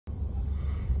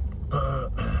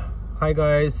Hi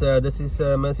guys, this is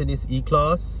Mercedes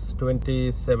E-Class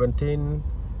 2017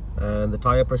 and the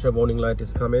tire pressure warning light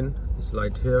is coming. This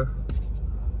light here,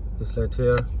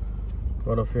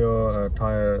 one of your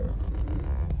tire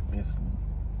is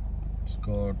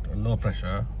got low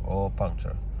pressure or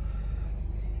puncture.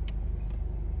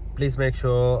 Please make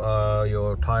sure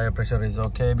your tire pressure is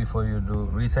okay before you do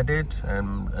reset it,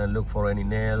 and look for any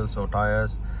nails or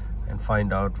tires and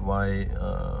find out why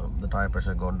the tire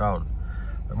pressure gone down.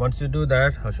 And once you do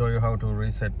that, I'll show you how to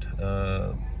reset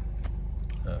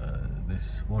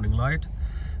this warning light.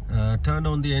 Turn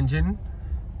on the engine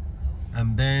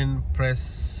and then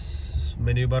press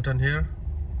menu button here,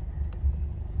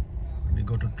 and you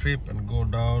go to trip and go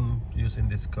down using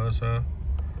this cursor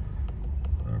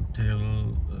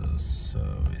until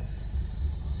service.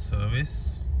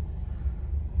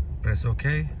 Press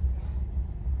OK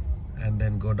and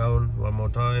then go down one more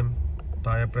time,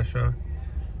 tire pressure,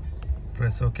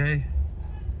 press OK,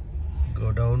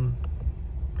 go down,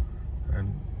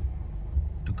 and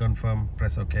to confirm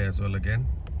press OK as well again.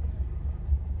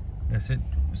 That's it.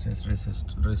 It says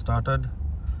restarted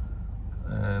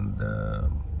and the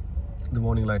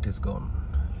warning light is gone.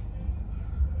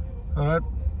 Alright,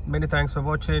 many thanks for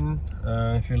watching.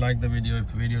 If you like the video, if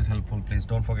the video is helpful, please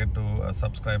don't forget to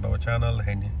subscribe our channel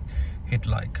and hit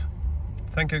like.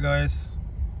 Thank you guys.